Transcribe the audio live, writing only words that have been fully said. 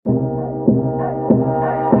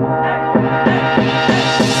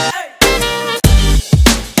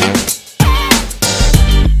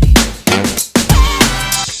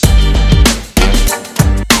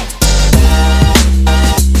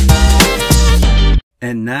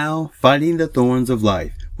And now, Fighting the Thorns of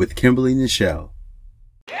Life with Kimberly Nichelle.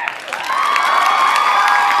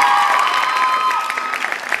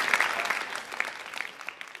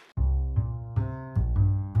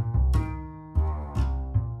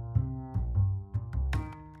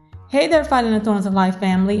 Hey there, Fighting the Thorns of Life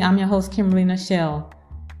family. I'm your host, Kimberly Nichelle.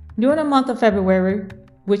 During the month of February,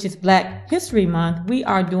 which is Black History Month, we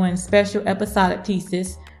are doing special episodic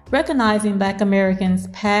pieces recognizing Black Americans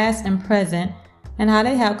past and present and how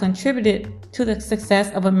they have contributed to the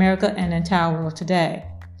success of America and the entire world today.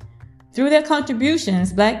 Through their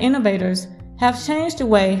contributions, Black innovators have changed the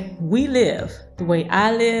way we live, the way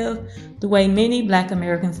I live, the way many Black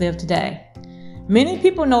Americans live today. Many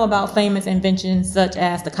people know about famous inventions such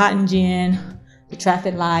as the cotton gin, the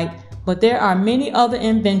traffic light, but there are many other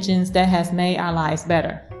inventions that has made our lives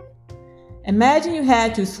better. Imagine you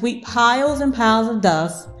had to sweep piles and piles of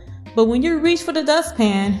dust, but when you reached for the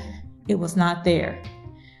dustpan, it was not there.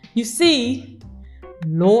 You see,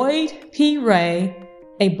 Lloyd P. Ray,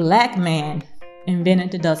 a Black man,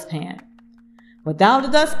 invented the dustpan. Without the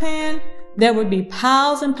dustpan, there would be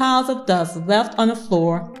piles and piles of dust left on the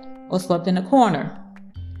floor or swept in a corner.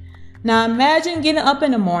 Now imagine getting up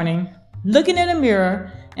in the morning, looking in the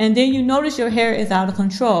mirror, and then you notice your hair is out of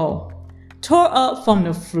control, tore up from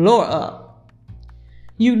the floor up.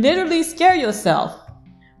 You literally scare yourself.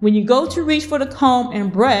 When you go to reach for the comb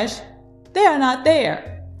and brush, they are not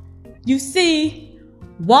there. You see,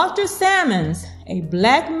 Walter Salmons, a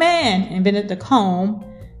Black man, invented the comb,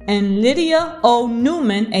 and Lydia O.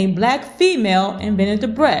 Newman, a Black female, invented the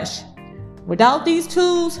brush. Without these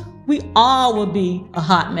tools, we all would be a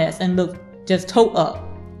hot mess and look just toe up.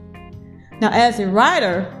 Now, as a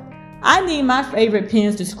writer, I need my favorite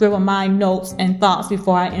pens to scribble my notes and thoughts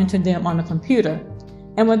before I enter them on the computer.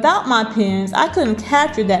 And without my pens, I couldn't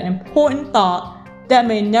capture that important thought that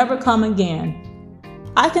may never come again.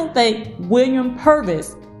 I can thank William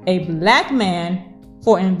Purvis, a Black man,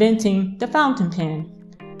 for inventing the fountain pen.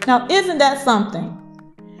 Now, isn't that something?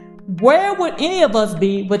 Where would any of us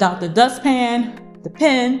be without the dustpan, the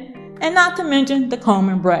pen, and not to mention the comb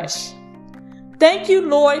and brush? Thank you,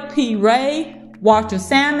 Lloyd P. Ray, Walter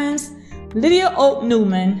Salmons, Lydia O.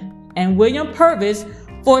 Newman, and William Purvis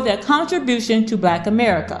for their contribution to Black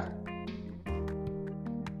America.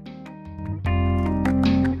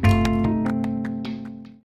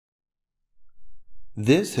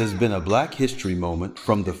 This has been a Black History Moment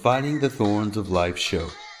from the Fighting the Thorns of Life show.